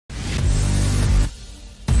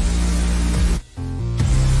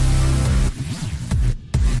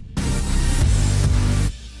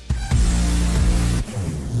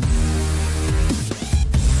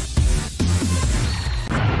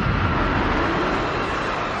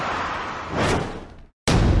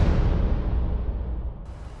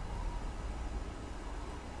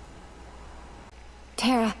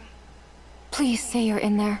Tara, please say you're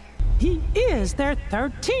in there. He is their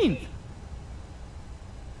 13th!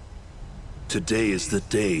 Today is the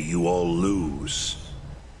day you all lose.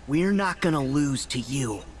 We're not gonna lose to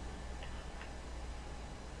you.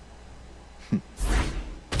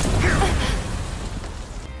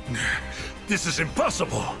 This is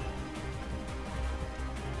impossible!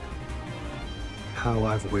 How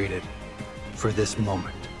I've waited for this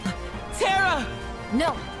moment. Tara!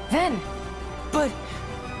 No, then! But...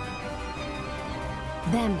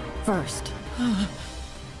 Them first.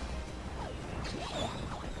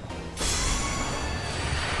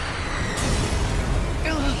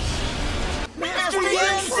 Master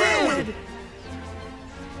Yansen!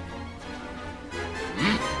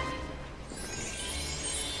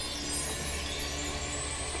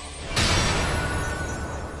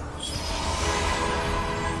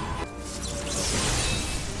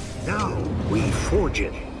 Now we forge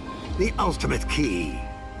it. The ultimate key.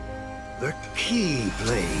 The key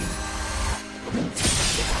blade.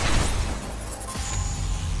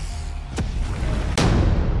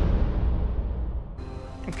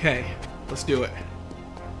 Okay, let's do it.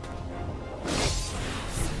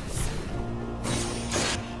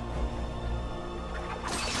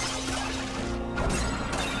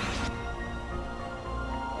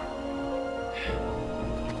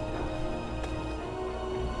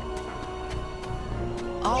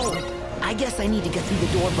 Oh, I guess I need to get through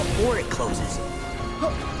the door before it closes.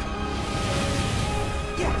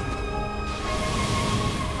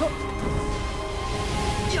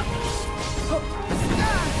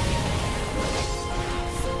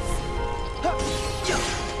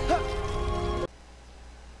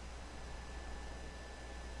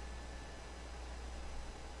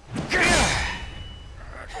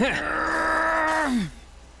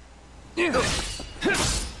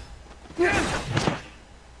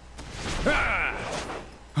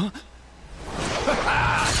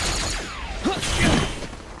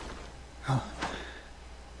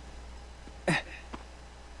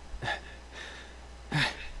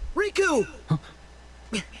 Riku!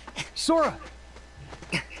 Sora!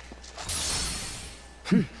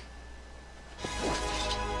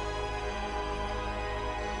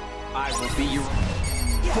 I will be your...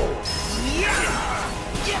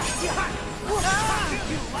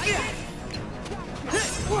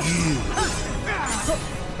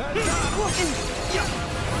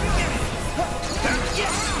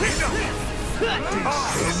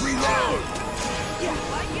 Reload!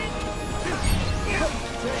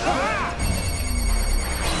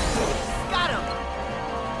 Got him!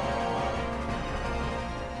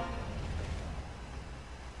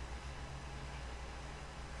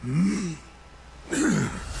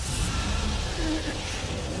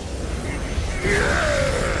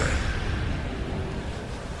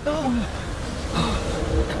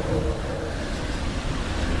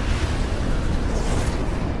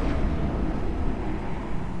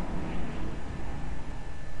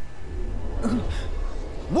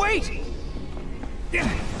 Wait!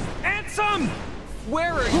 Ansem!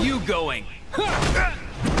 Where are you going?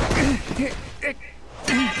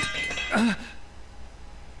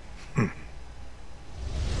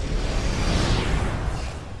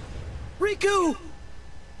 Riku!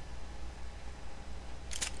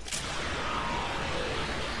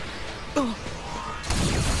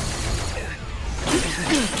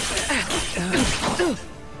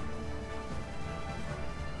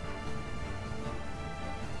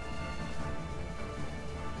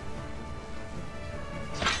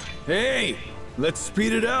 Hey, let's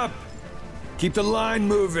speed it up. Keep the line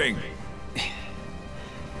moving.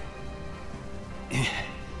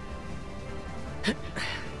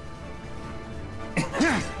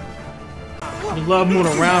 You love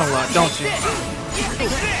moving around a lot, don't you?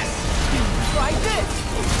 Try this!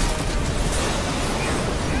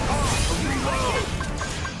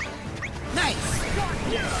 Nice!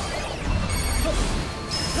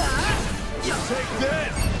 Take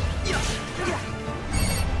this!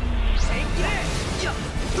 Take this!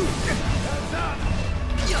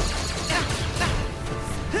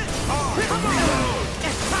 Heads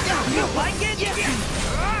up! You like it?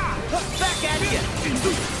 Back at you!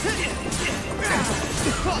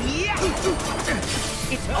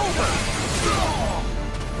 It's over!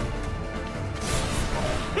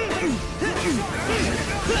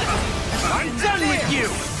 I'm done with you!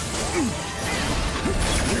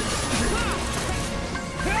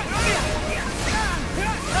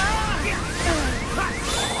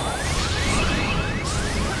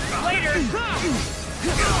 Later!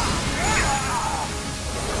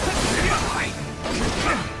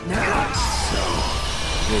 So,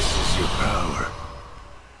 this is your power.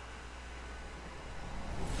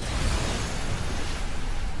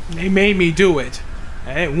 They made me do it.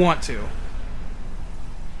 I didn't want to.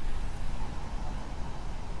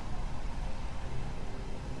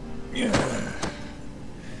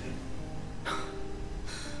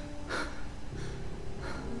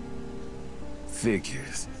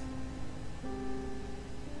 Figures.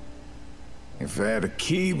 If I had a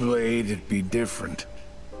keyblade, it'd be different.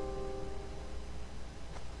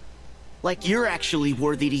 Like you're actually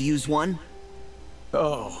worthy to use one?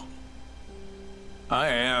 Oh. I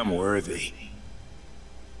am worthy.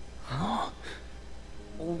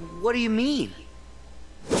 What do you mean?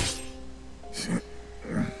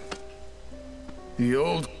 The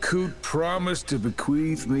old coot promised to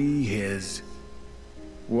bequeath me his.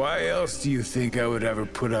 Why else do you think I would ever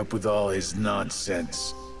put up with all his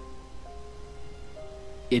nonsense?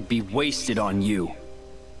 It'd be wasted on you.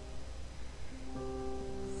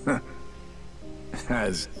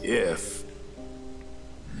 As if.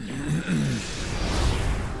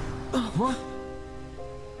 What?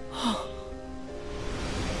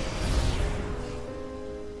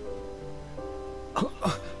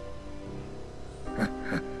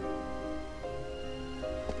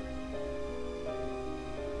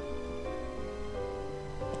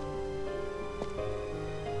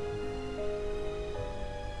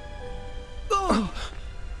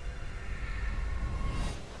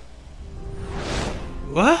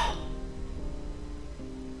 What?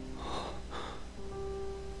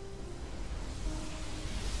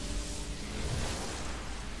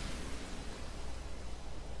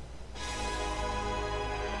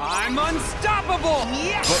 I'm unstoppable!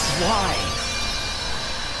 Yes! But why?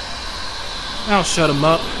 I'll shut him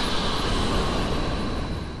up.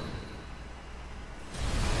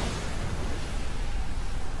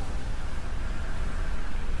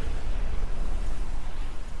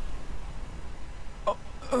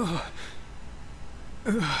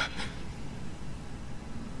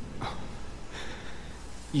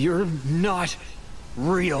 You're not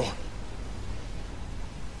real.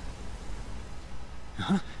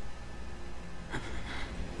 Huh?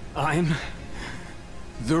 I'm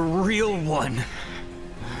the real one.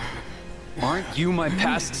 Aren't you my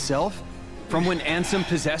past self? From when Ansem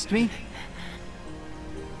possessed me?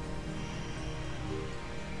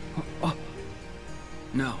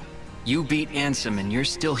 No. You beat Ansem and you're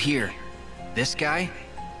still here. This guy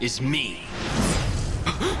is me.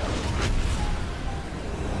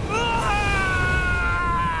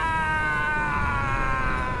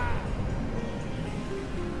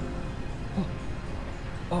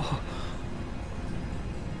 Oh.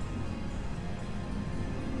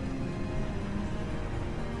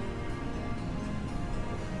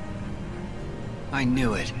 I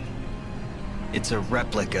knew it. It's a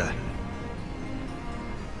replica.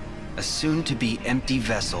 A soon-to-be empty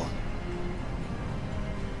vessel.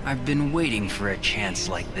 I've been waiting for a chance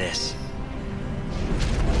like this.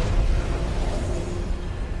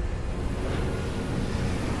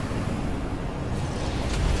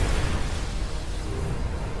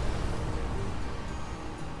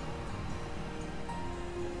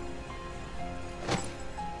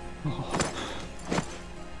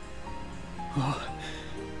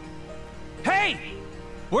 Hey!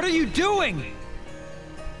 What are you doing?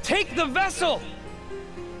 Take the vessel!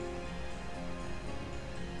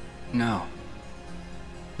 No.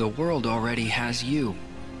 The world already has you.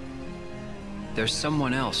 There's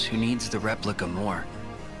someone else who needs the replica more.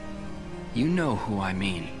 You know who I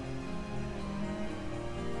mean.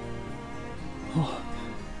 Oh.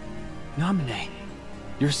 Namine,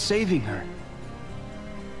 you're saving her.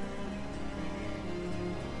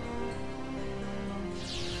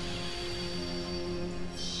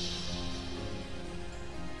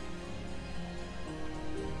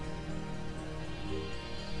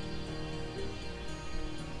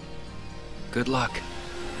 Good luck.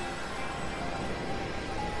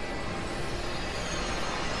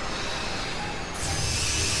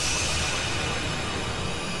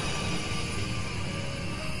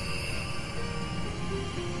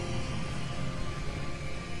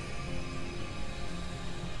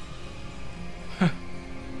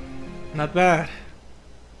 Not bad.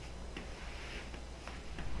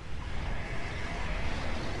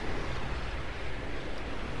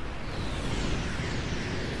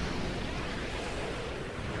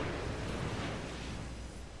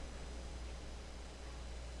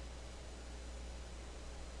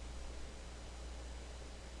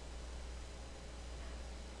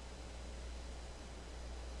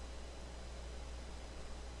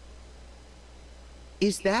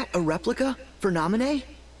 Is that a replica for Namine?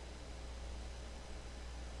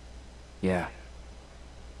 Yeah.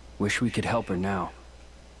 Wish we could help her now.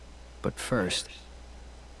 But first...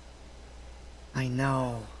 I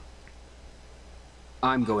know.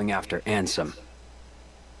 I'm going after Ansem.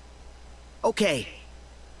 Okay.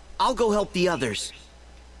 I'll go help the others.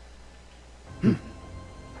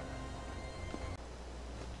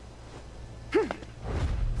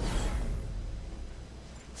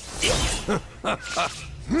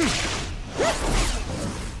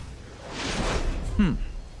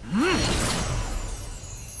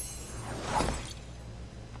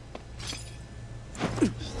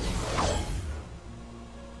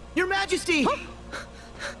 Your Majesty!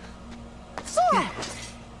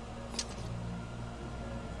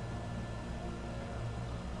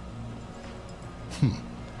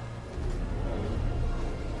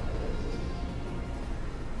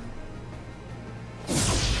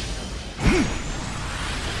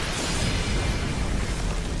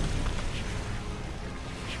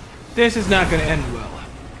 This is not gonna end well.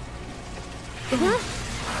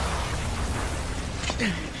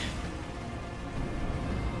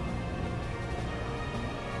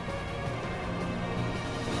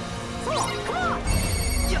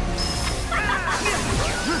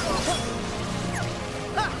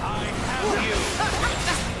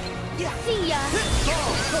 See ya.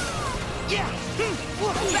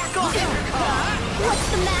 Back off! What's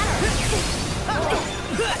the matter?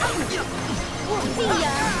 See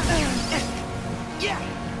ya.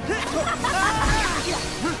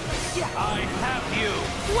 I have you!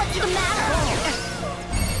 What's the matter?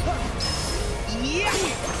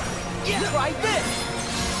 Try this!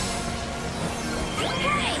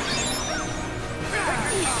 Hey!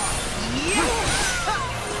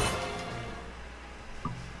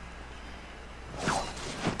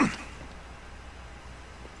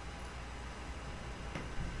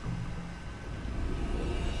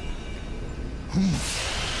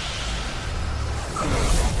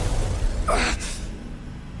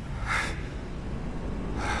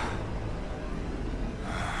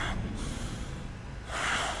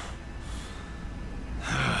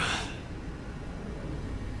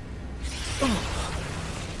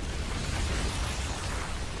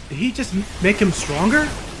 Did he just make him stronger?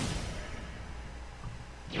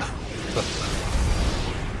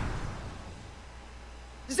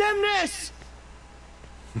 Xemnas!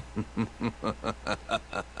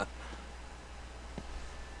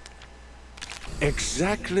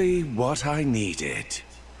 Exactly what I needed.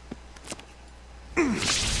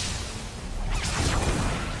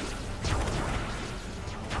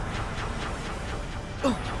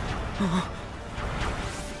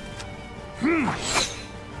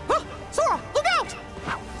 Sora, look out!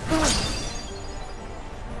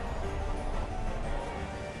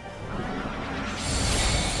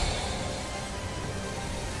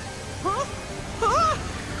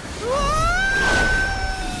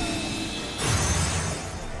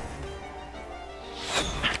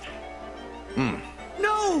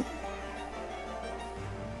 No!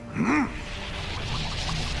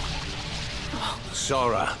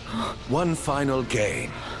 Sora, one final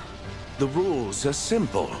game. The rules are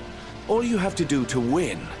simple. All you have to do to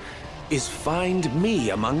win is find me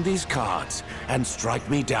among these cards and strike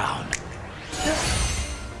me down.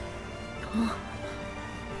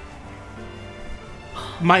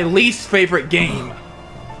 My least favorite game.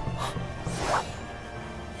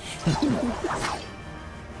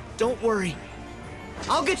 Don't worry.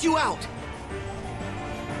 I'll get you out.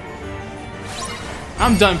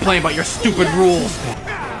 I'm done playing by your stupid rules.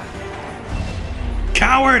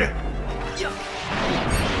 Coward!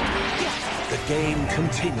 The game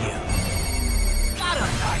continues. Got him!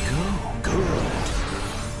 Good.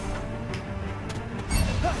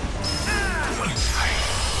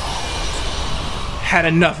 Had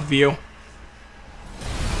enough of you.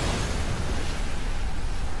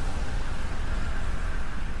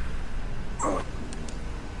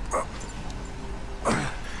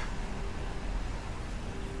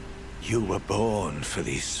 You were born for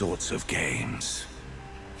these sorts of games.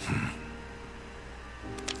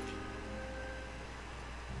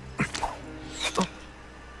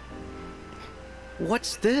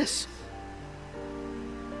 What's this?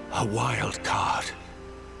 A wild card.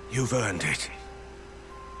 You've earned it.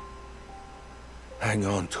 Hang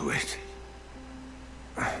on to it.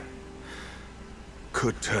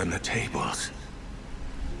 Could turn the tables.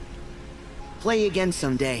 Play again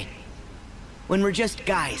someday. When we're just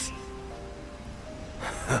guys.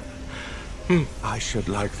 I should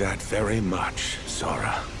like that very much,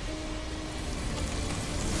 Sora.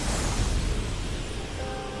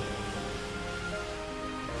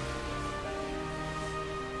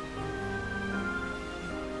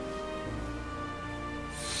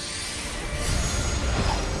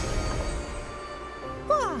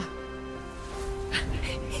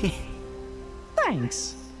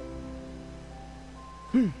 Thanks.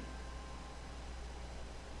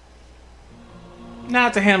 Now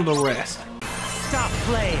to handle the rest. Stop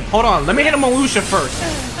playing. Hold on, let me hit him on Lucia first.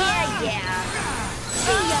 Yeah.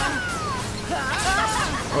 See ya.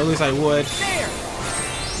 Or at least I would.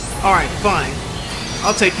 Alright, fine.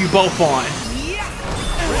 I'll take you both on.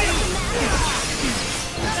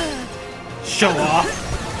 Show off.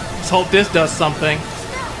 Let's hope this does something.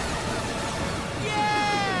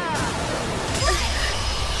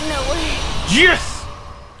 No way. Yes!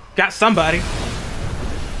 Got somebody.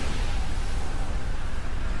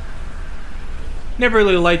 Never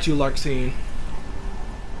really liked you, Larxene.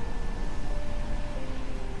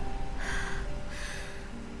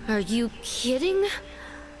 Are you kidding?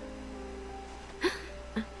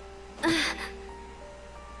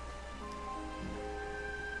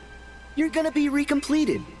 You're gonna be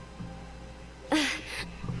recompleted.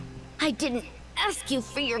 I didn't ask you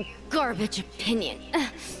for your garbage opinion.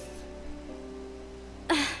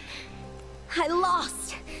 I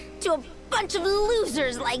lost to a bunch of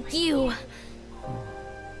losers like you.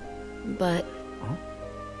 But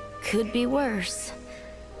could be worse.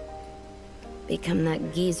 Become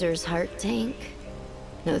that geezer's heart tank?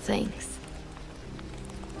 No thanks.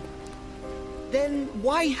 Then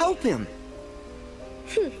why help him?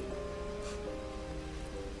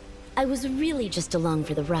 I was really just along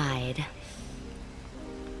for the ride.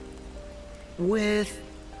 With...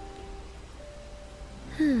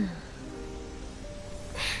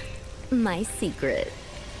 My secret.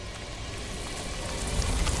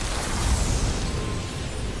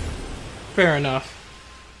 Fair enough.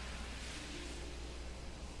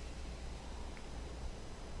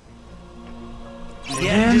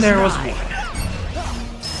 And there was one.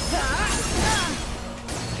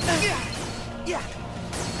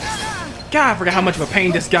 God, I forgot how much of a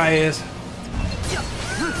pain this guy is.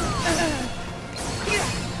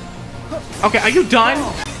 Okay, are you done?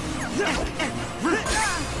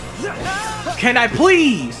 Can I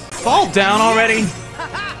please fall down already?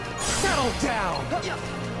 Settle down.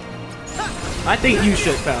 I think you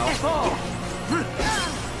should, pal.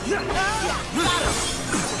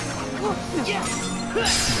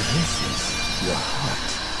 Your heart.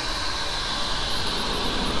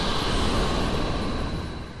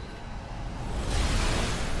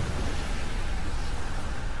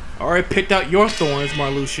 Already picked out your thorns,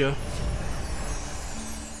 Marluxia.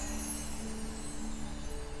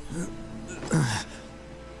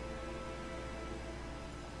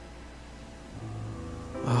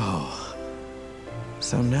 Oh,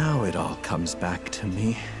 so now it all comes back to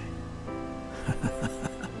me.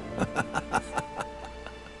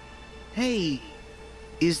 Hey,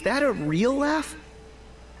 is that a real laugh?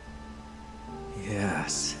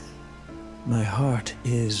 Yes. My heart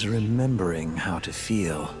is remembering how to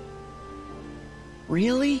feel.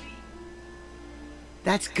 Really?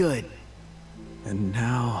 That's good. And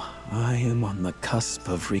now I am on the cusp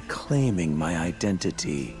of reclaiming my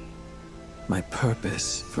identity, my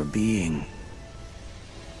purpose for being.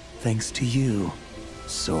 Thanks to you,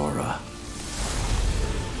 Sora.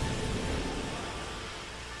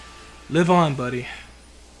 Live on, buddy.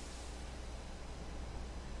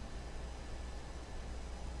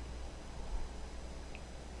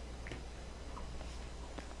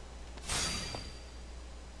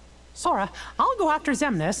 Sora, I'll go after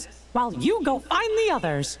Xemnas, while you go find the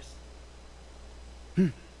others.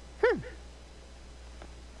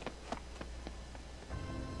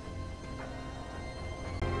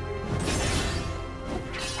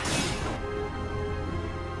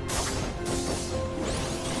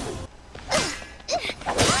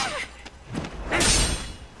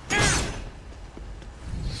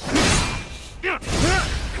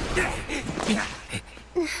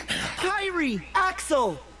 Kairi!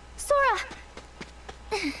 Axel! Sora!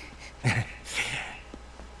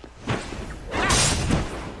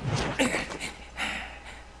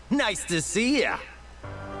 Nice to see ya.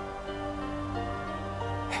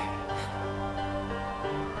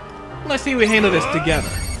 Let's see if we handle this together.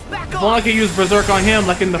 If only I could use Berserk on him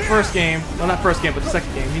like in the first game. Well, not first game, but the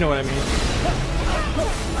second game. You know what I mean.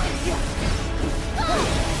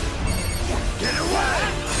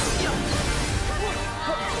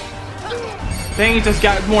 Things just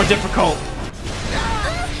got more difficult.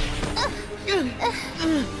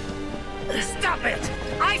 Stop it!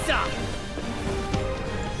 Isa!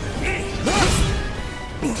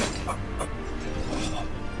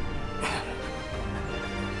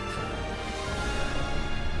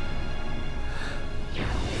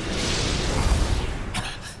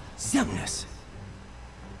 Xemnas.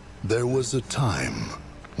 There was a time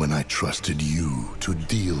when I trusted you to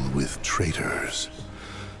deal with traitors.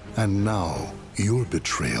 And now, your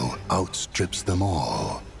betrayal outstrips them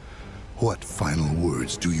all. What final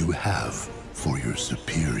words do you have for your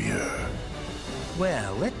superior.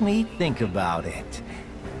 Well, let me think about it.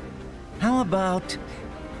 How about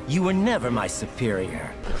you were never my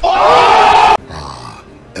superior? Ah,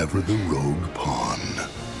 ever the rogue pawn.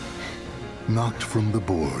 Knocked from the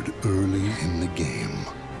board early in the game.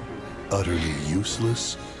 Utterly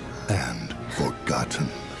useless and forgotten.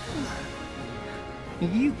 Are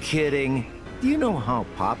you kidding? Do you know how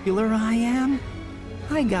popular I am?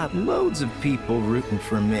 I got loads of people rooting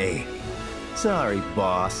for me. Sorry,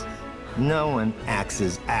 boss. No one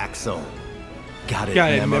axes Axel. Got it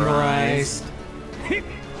memorized.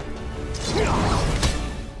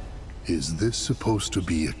 Is this supposed to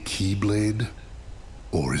be a Keyblade?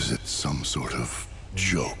 Or is it some sort of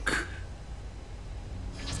joke?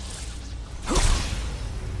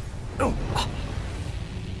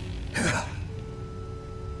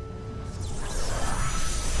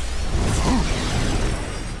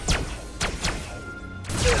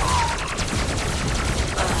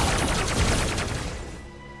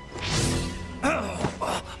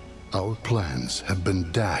 Our plans have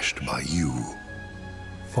been dashed by you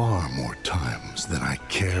far more times than I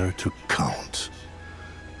care to count.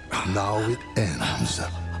 Now it ends.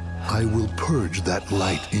 I will purge that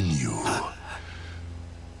light in you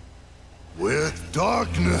with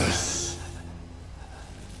darkness.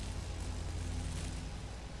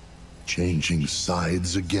 Changing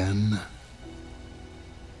sides again?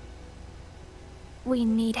 We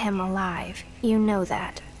need him alive. You know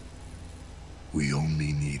that. We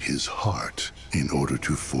only need his heart in order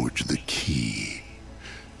to forge the key.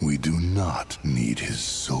 We do not need his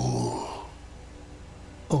soul.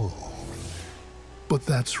 Oh, but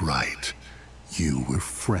that's right. You were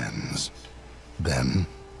friends. Then,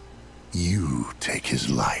 you take his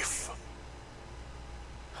life.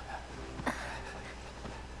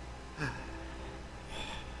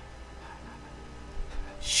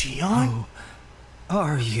 Xion? Who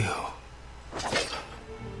are you?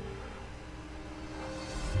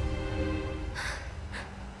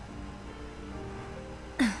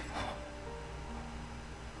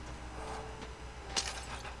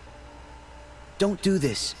 Don't do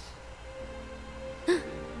this.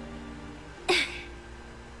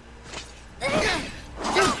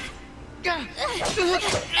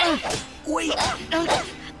 Wait!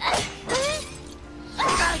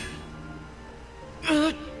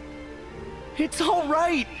 It's all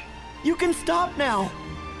right! You can stop now!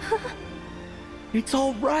 It's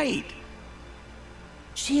all right!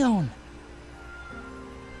 Xion!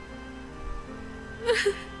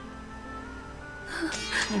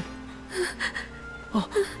 Oh.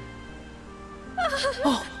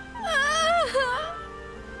 Oh.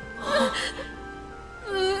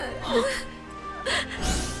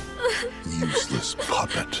 Useless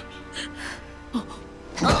puppet.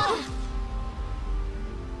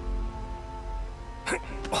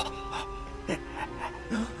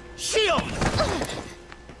 Shield!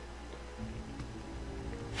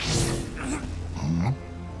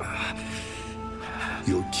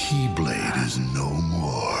 Your Keyblade is no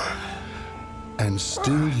more. And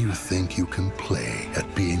still you think you can play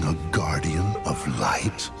at being a guardian of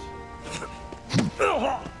light?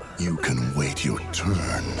 You can wait your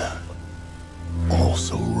turn.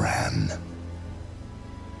 Also ran.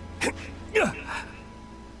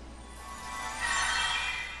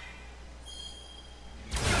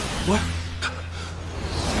 What?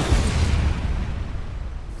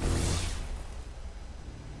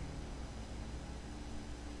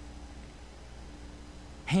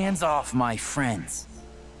 Hands off my friends.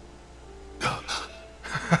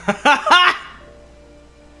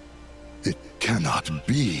 It cannot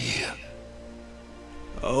be.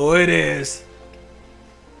 Oh, it is.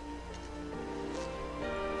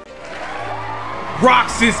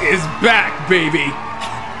 Roxas is back, baby.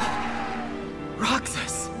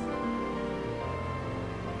 Roxas.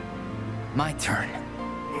 My turn.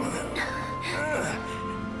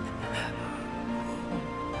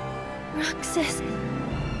 Roxas.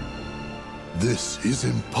 This is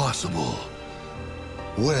impossible.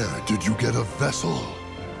 Where did you get a vessel?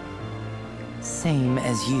 Same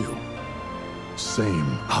as you.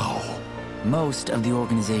 Same how? Most of the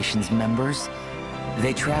organization's members,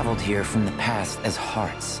 they traveled here from the past as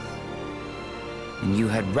hearts. And you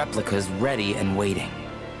had replicas ready and waiting.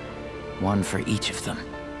 One for each of them.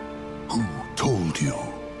 Who told you?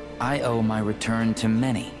 I owe my return to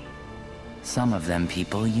many. Some of them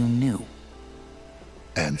people you knew.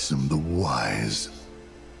 Ansem the Wise.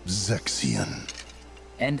 Zexion.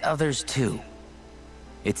 And others too.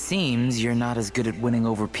 It seems you're not as good at winning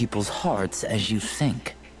over people's hearts as you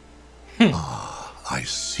think. Ah, I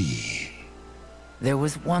see. There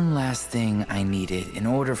was one last thing I needed in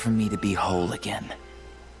order for me to be whole again.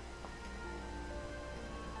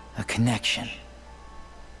 A connection.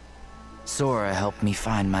 Sora helped me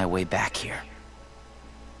find my way back here.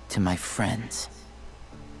 To my friends.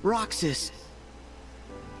 Roxas.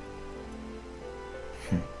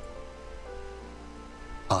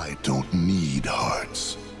 I don't need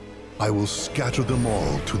hearts. I will scatter them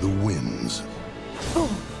all to the winds.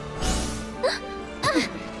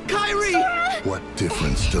 Kairi! What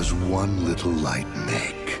difference does one little light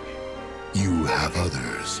make? You have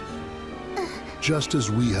others. Just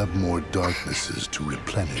as we have more darknesses to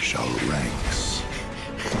replenish our ranks.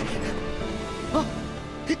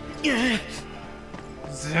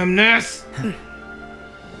 Xemnas!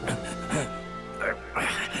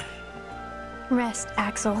 Rest,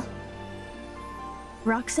 Axel.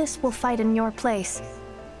 Roxas will fight in your place.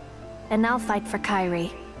 And I'll fight for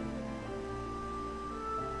Kairi.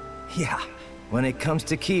 Yeah, when it comes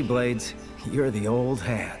to Keyblades, you're the old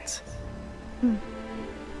hands.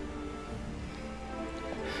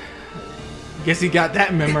 Guess he got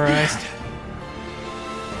that memorized.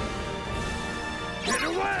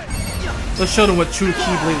 Let's show them what true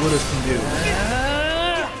Keyblade wielders can do.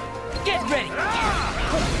 Get ready!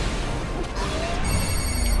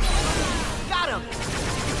 Got him!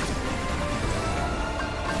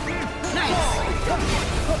 Nice!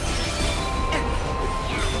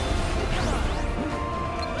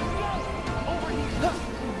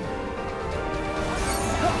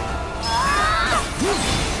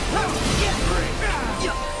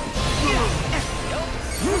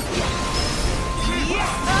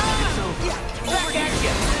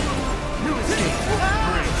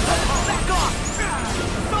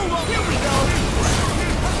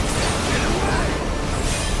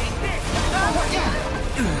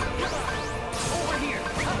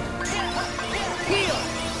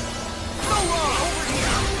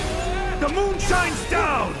 The moon shines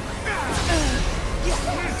down!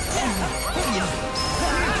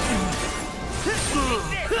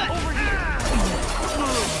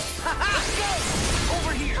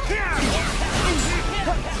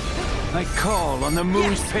 I call on the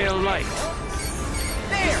moon's pale light.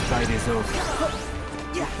 This fight is over.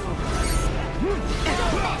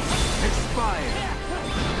 Expired.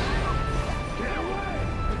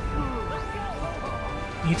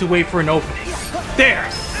 Need to wait for an opening. There!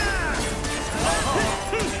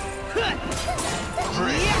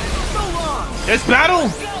 This battle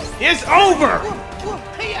is over!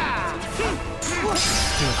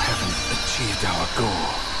 Still haven't achieved our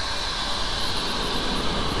goal.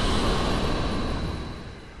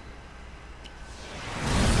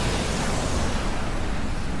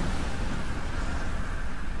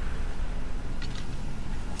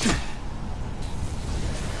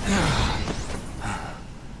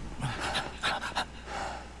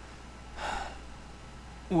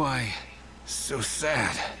 Why so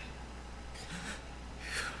sad?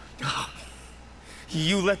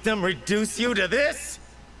 You let them reduce you to this?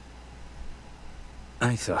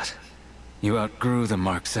 I thought you outgrew the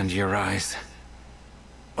marks under your eyes.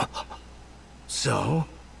 So?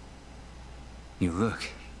 You look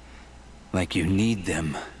like you need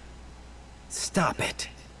them. Stop it.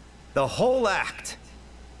 The whole act.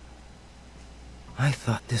 I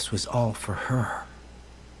thought this was all for her.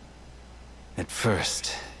 At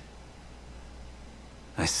first,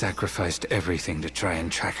 I sacrificed everything to try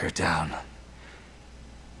and track her down.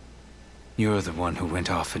 You're the one who went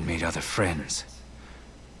off and made other friends.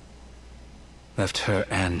 Left her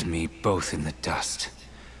and me both in the dust.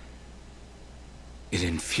 It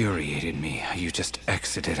infuriated me how you just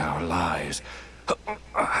exited our lives.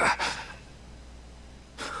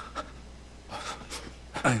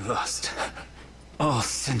 I lost all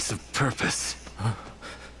sense of purpose.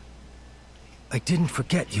 I didn't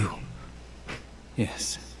forget you.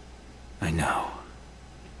 Yes, I know.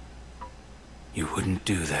 You wouldn't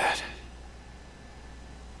do that.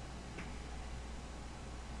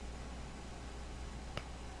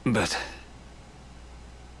 But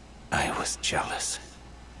I was jealous.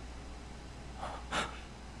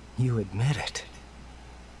 You admit it.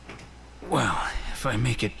 Well, if I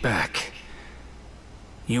make it back,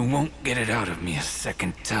 you won't get it out of me a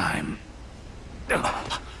second time.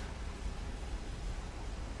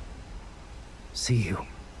 See you,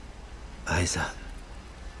 Aiza.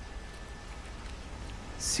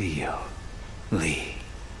 See you, Lee.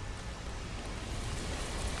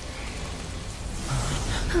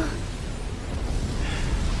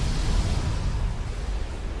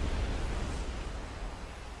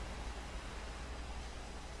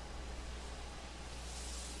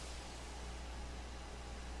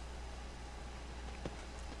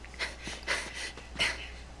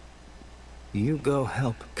 You go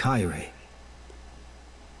help Kyrie.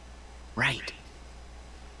 Right.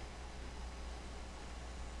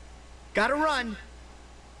 Gotta run.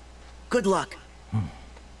 Good luck.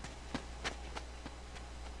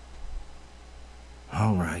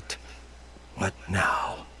 All right. What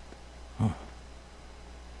now?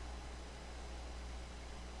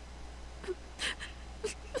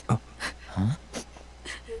 Huh?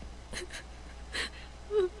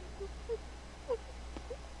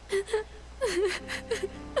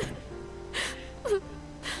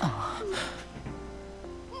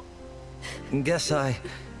 Guess I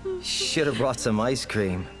should have brought some ice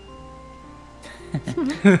cream.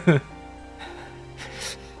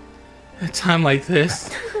 A time like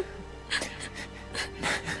this.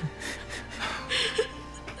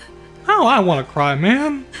 Oh, I want to cry,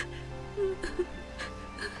 man.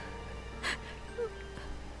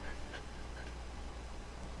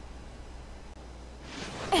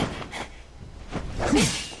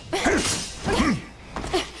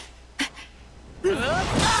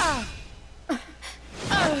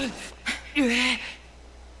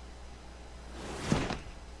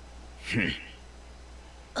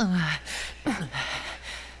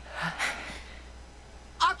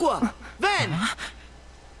 Aqua! Ven!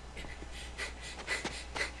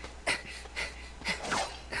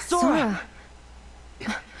 Sora!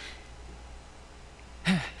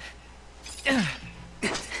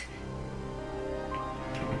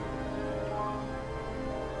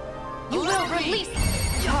 You will release.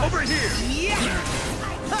 Over here!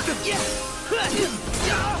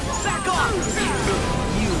 Back off!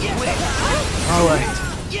 You win! Alright.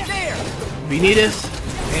 There! Vanitas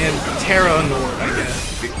and Terra Nord, I guess.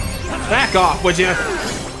 Back off, would you?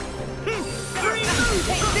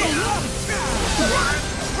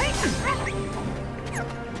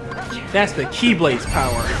 That's the Keyblade's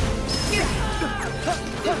power.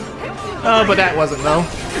 Oh, but that wasn't, though.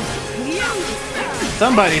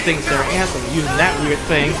 Somebody thinks they're Anthem using that weird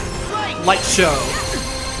thing. Light show.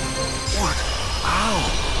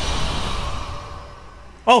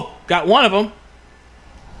 Oh, got one of them.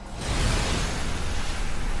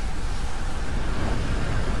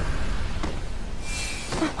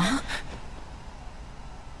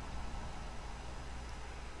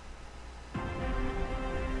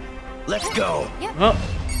 Let's go. Oh,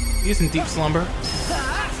 he's in deep slumber.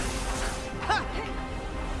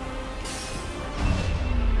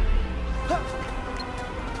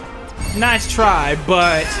 Nice try,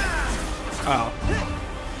 but oh,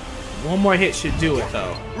 one more hit should do it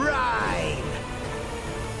though. Right.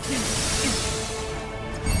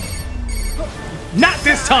 Not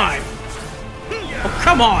this time. Oh,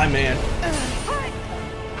 come on, man.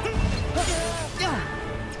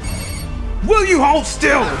 Will you hold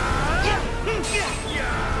still?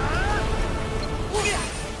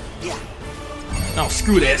 Oh,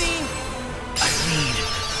 screw this. I need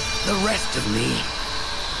the rest of me.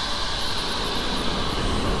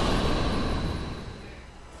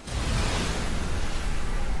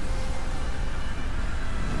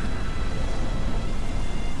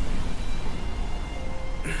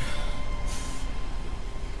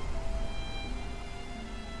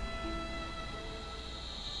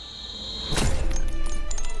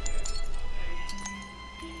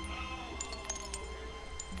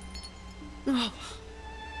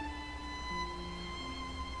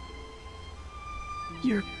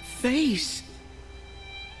 Your face.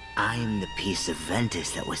 I'm the piece of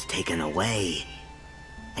Ventus that was taken away.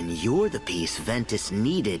 And you're the piece Ventus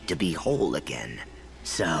needed to be whole again.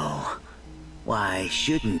 So, why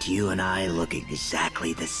shouldn't you and I look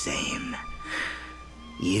exactly the same?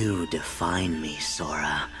 You define me,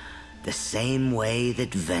 Sora, the same way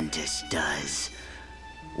that Ventus does.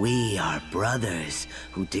 We are brothers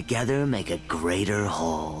who together make a greater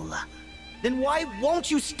whole. Then why won't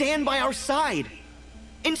you stand by our side?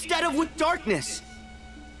 Instead of with darkness?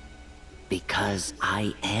 Because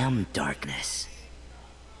I am darkness.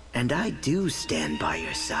 And I do stand by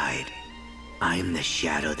your side. I'm the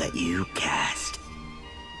shadow that you cast.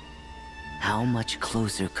 How much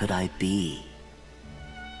closer could I be?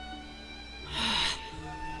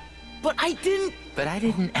 But I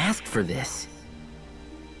didn't ask for this.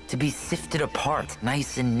 To be sifted apart,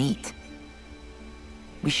 nice and neat.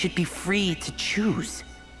 We should be free to choose.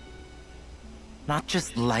 Not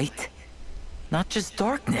just light, not just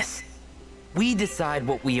darkness. We decide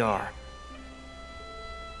what we are.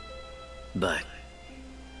 But,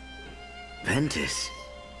 Ventus,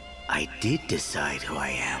 I did decide who I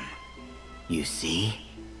am. You see?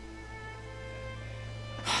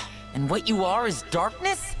 And what you are is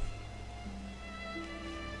darkness?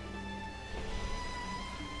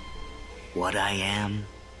 What I am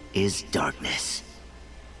is darkness.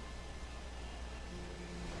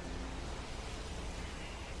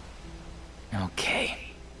 Okay.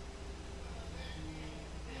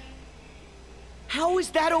 How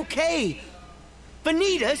is that okay?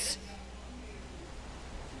 Vanitas?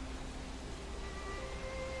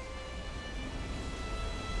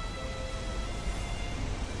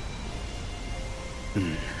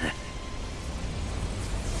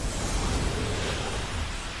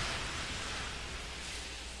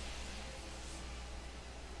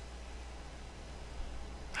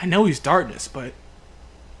 I know he's darkness, but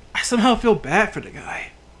I somehow feel bad for the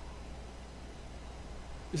guy.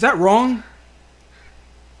 Is that wrong?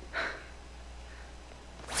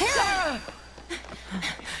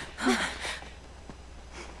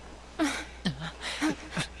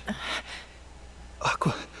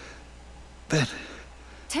 Aqua. Ben.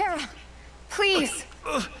 Terra, please.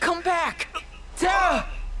 Come back! Terra!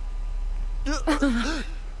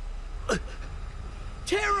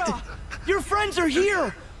 Terra! Your friends are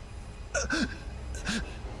here!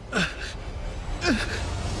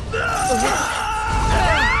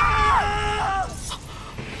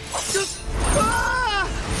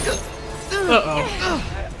 Uh-oh.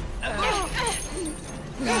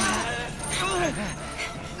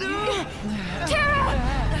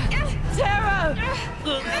 Terra!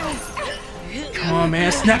 Come on,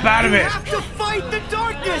 man, snap out of it! You have to fight the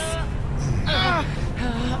darkness!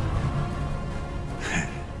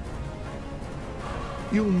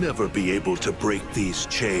 You'll never be able to break these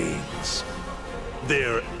chains.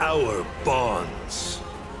 They're our bonds.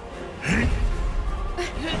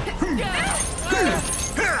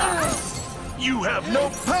 You have no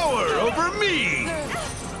power over me!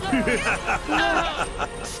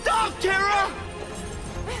 Stop, Terra!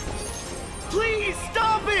 Please,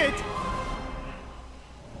 stop it!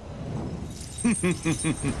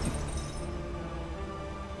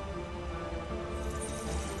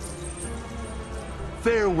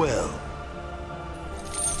 Farewell.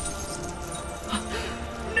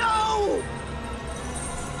 No!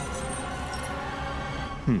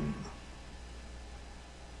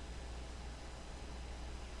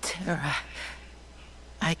 Terra,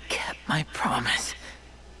 I kept my promise.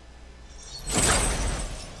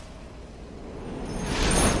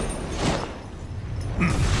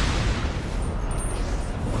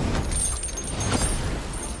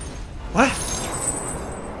 What?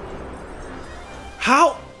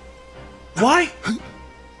 How? Why?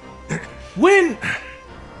 When?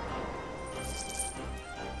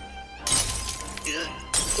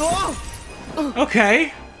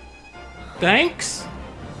 Okay. Thanks?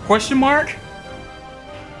 Question mark?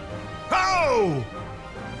 How?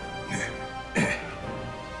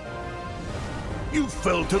 You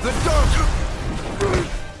fell to the dark.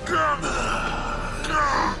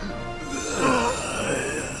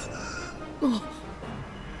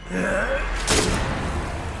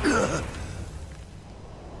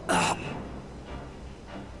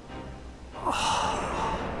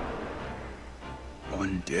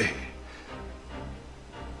 One day,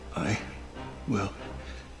 I will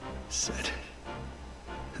set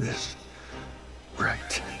this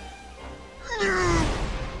right.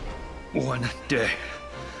 One day,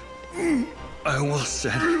 I will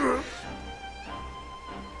set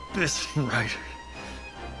this right.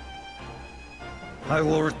 I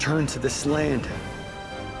will return to this land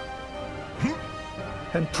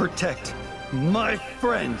and protect my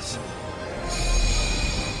friends.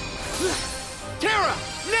 Terra,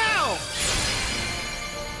 now!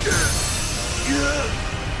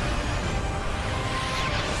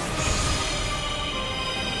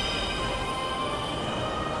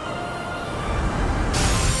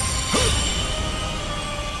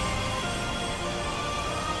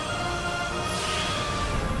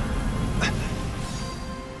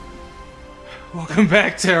 Welcome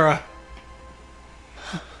back, Terra.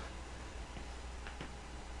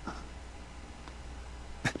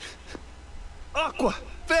 Aqua!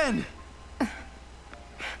 Ben!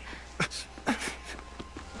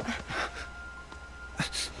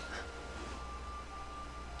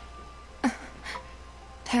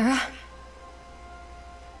 Terra?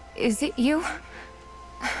 Is it you?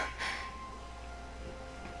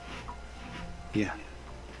 Yeah.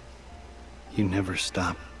 You never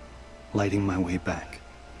stop lighting my way back.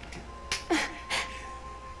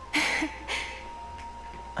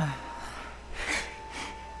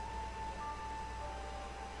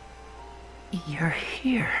 You're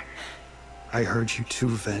here. I heard you too,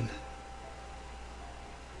 Ven.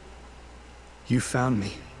 You found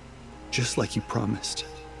me, just like you promised.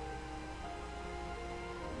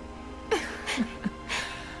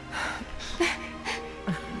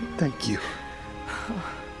 Thank you.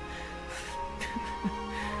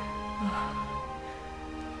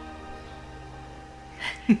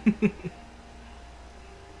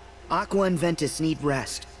 Aqua and Ventus need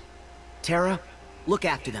rest. Terra, look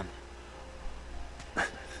after them.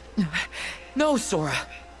 No, Sora.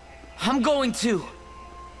 I'm going to.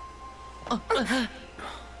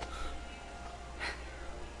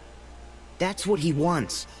 That's what he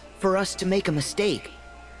wants. For us to make a mistake.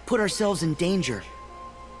 Put ourselves in danger.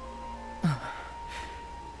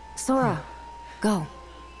 Sora, go.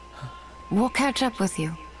 We'll catch up with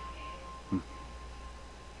you.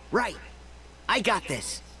 Right. I got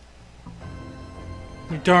this.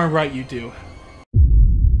 You're darn right you do.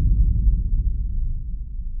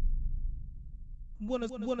 One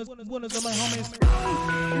of my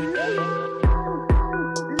homies.